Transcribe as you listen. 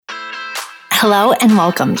Hello and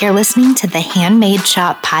welcome. You're listening to the Handmade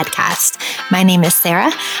Shop podcast. My name is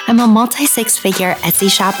Sarah. I'm a multi-six-figure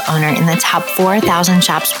Etsy shop owner in the top 4,000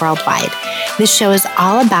 shops worldwide. This show is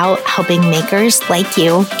all about helping makers like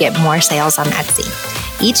you get more sales on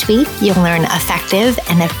Etsy. Each week, you'll learn effective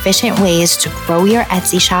and efficient ways to grow your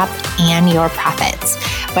Etsy shop and your profits,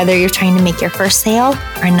 whether you're trying to make your first sale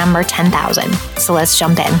or number 10,000. So let's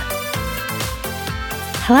jump in.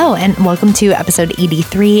 Hello, and welcome to episode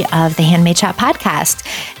 83 of the Handmade Shop podcast.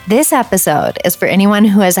 This episode is for anyone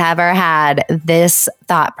who has ever had this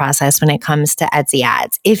thought process when it comes to Etsy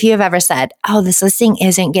ads. If you have ever said, oh, this listing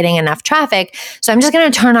isn't getting enough traffic, so I'm just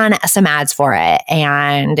going to turn on some ads for it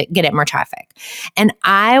and get it more traffic. And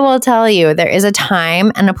I will tell you, there is a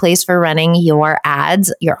time and a place for running your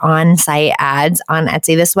ads, your on-site ads on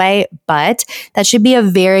Etsy this way, but that should be a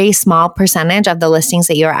very small percentage of the listings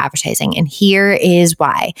that you're advertising. And here is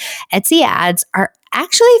why. Etsy ads are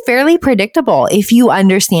actually fairly predictable if you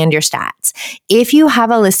understand your stats. If you have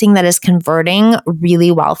a listing that is converting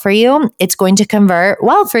really well for you, it's going to convert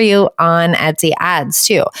well for you on Etsy ads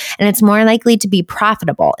too. And it's more likely to be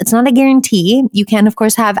profitable. It's not a guarantee. You can, of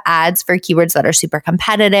course, have ads for keywords that are super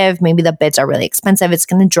competitive. Maybe the bids are really expensive. It's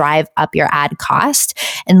going to drive up your ad cost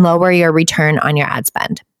and lower your return on your ad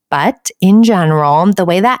spend. But in general, the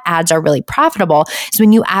way that ads are really profitable is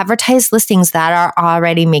when you advertise listings that are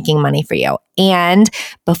already making money for you. And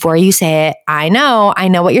before you say it, I know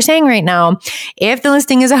what you're saying right now. If the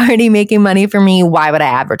listing is already making money for me, why would I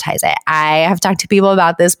advertise it? I have talked to people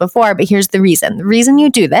about this before, but here's the reason. The reason you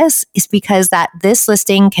do this is because that this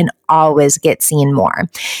listing can always get seen more.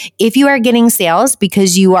 If you are getting sales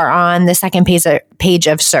because you are on the second page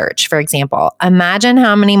of search, for example, imagine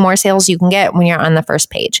how many more sales you can get when you're on the first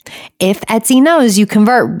page. If Etsy knows you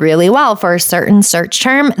convert really well for a certain search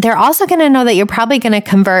term, they're also going to know that you're probably going to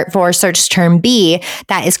convert for search term B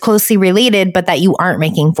that is closely related, but that you aren't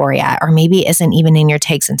making for yet, or maybe isn't even in your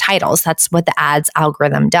tags and titles. That's what the ads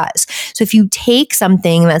algorithm does. So if you take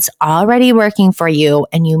something that's already working for you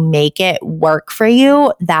and you make it work for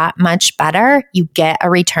you that much better, you get a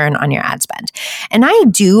return on your ad spend. And I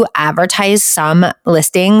do advertise some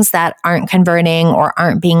listings that aren't converting or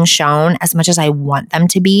aren't being shown as much as I want them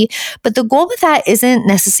to be. But the goal with that isn't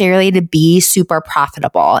necessarily to be super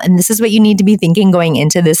profitable. And this is what you need to be thinking going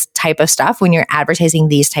into this type of stuff when you're advertising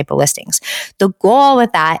these type of listings. The goal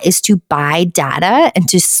with that is to buy data and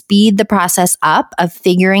to speed the process up of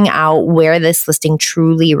figuring out where this listing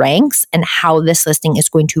truly ranks and how this listing is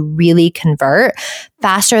going to really convert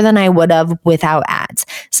faster than I would have without ads.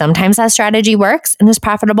 Sometimes that strategy works and is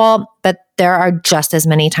profitable, but there are just as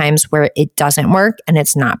many times where it doesn't work and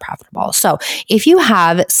it's not profitable. So if you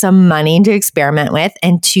have some money to experiment with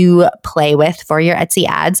and to play with for your Etsy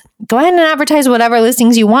ads, go ahead and advertise whatever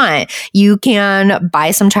listings you want. You can buy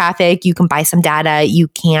some traffic, you can buy some data, you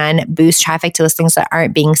can boost traffic to listings that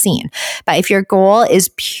aren't being seen. But if your goal is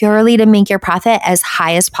purely to make your profit as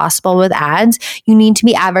high as possible with ads, you need to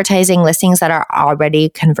be advertising listings that are already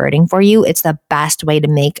converting for you. It's the best way to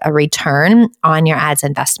make a return on your ads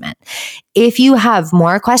investment. If you have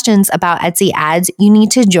more questions about Etsy ads, you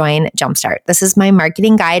need to join Jumpstart. This is my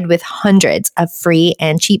marketing guide with hundreds of free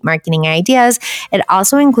and cheap marketing ideas. It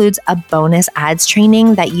also includes a bonus ads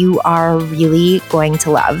training that you are really going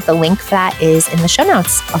to love. The link for that is in the show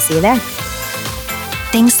notes. I'll see you there.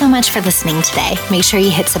 Thanks so much for listening today. Make sure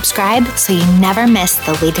you hit subscribe so you never miss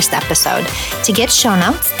the latest episode. To get show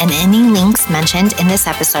notes and any links mentioned in this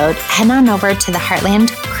episode, head on over to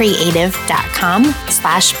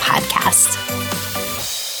theheartlandcreative.com/podcast.